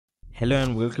Hello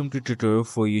and welcome to Tutorial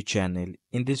for You channel.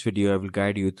 In this video I will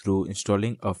guide you through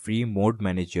installing a free mode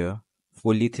manager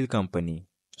for Lethal Company.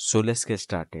 So let's get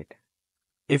started.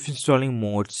 If installing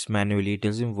modes manually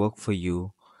doesn't work for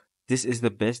you, this is the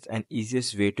best and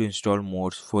easiest way to install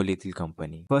modes for Lethal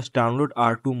Company. First, download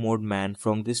R2 MODMAN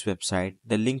from this website.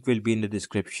 The link will be in the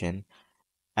description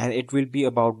and it will be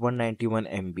about 191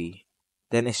 MB.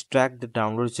 Then extract the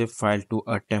download zip file to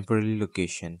a temporary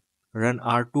location. Run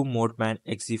R2 modman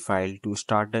exe file to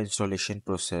start the installation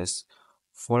process.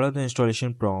 Follow the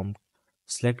installation prompt.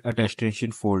 Select a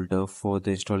destination folder for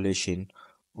the installation.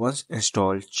 Once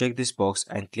installed, check this box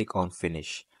and click on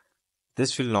Finish.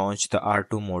 This will launch the R2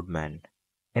 modman.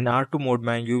 In R2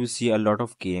 modman, you will see a lot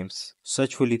of games.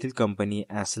 Search for Lethal Company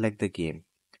and select the game.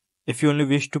 If you only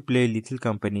wish to play Lethal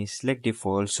Company, select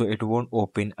default so it won't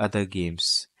open other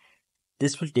games.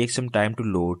 This will take some time to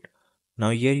load.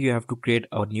 Now here you have to create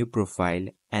a new profile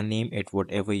and name it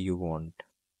whatever you want.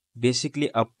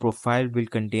 Basically, a profile will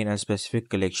contain a specific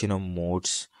collection of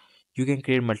modes. You can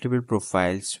create multiple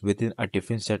profiles within a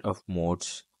different set of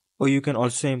modes, or you can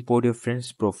also import your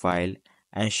friend's profile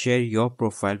and share your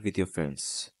profile with your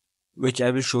friends, which I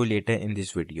will show later in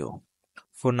this video.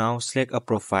 For now, select a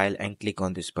profile and click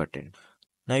on this button.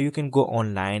 Now you can go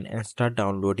online and start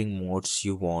downloading modes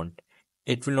you want.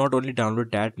 It will not only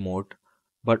download that mode,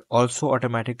 but also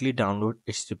automatically download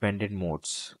its dependent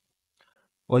modes.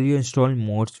 All your installed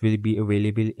modes will be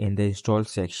available in the install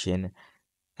section,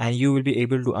 and you will be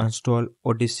able to uninstall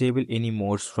or disable any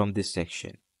modes from this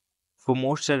section. For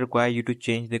modes that require you to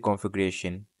change the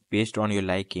configuration based on your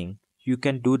liking, you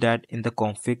can do that in the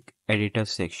config editor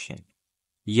section.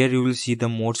 Here you will see the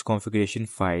modes configuration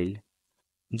file.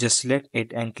 Just select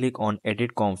it and click on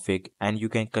edit config and you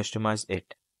can customize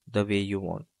it the way you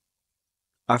want.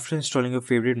 After installing your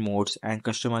favorite modes and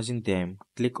customizing them,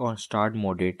 click on start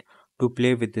modded to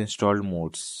play with the installed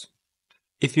modes.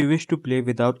 If you wish to play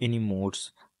without any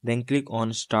modes, then click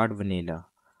on start vanilla.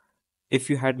 If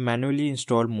you had manually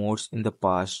installed modes in the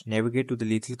past, navigate to the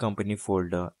Lethal Company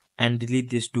folder and delete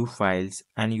these two files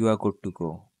and you are good to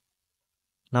go.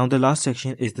 Now the last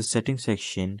section is the settings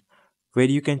section where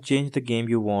you can change the game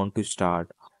you want to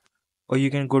start, or you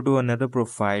can go to another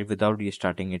profile without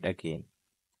restarting it again.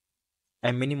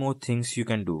 And many more things you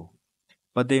can do.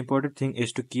 But the important thing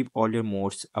is to keep all your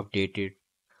modes updated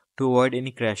to avoid any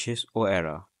crashes or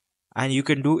error. And you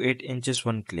can do it in just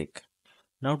one click.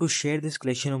 Now to share this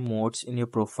collection of modes in your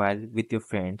profile with your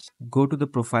friends, go to the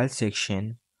profile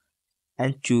section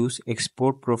and choose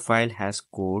export profile as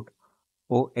code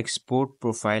or export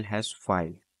profile as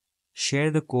file. Share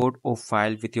the code or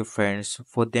file with your friends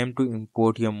for them to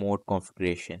import your mode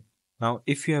configuration. Now,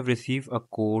 if you have received a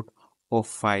code or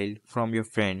file from your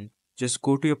friend, just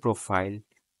go to your profile,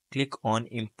 click on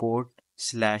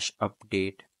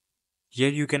import/update. Here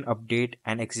you can update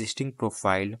an existing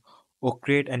profile or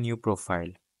create a new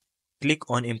profile. Click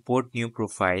on import new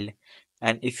profile,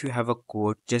 and if you have a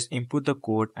code, just input the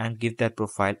code and give that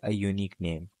profile a unique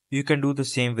name. You can do the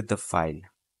same with the file.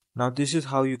 Now this is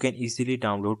how you can easily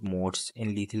download modes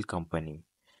in Lethal Company.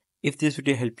 If this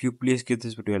video helped you, please give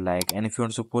this video a like, and if you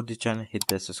want to support the channel, hit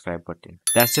the subscribe button.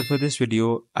 That's it for this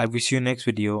video. I wish you next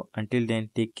video. Until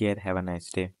then, take care. Have a nice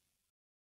day.